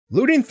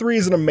Looting 3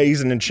 is an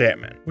amazing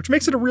enchantment, which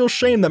makes it a real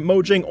shame that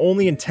Mojang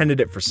only intended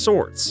it for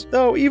swords.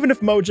 Though, even if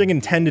Mojang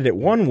intended it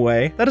one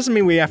way, that doesn't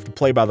mean we have to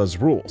play by those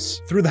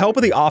rules. Through the help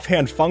of the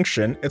offhand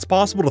function, it's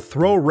possible to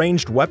throw a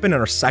ranged weapon in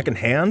our second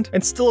hand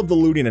and still have the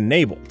looting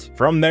enabled.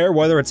 From there,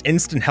 whether it's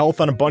instant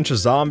health on a bunch of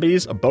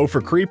zombies, a bow for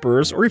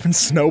creepers, or even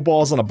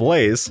snowballs on a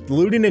blaze, the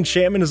looting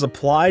enchantment is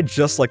applied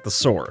just like the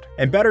sword.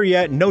 And better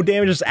yet, no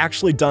damage is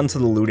actually done to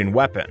the looting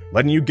weapon,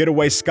 letting you get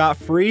away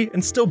scot-free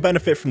and still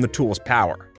benefit from the tool's power.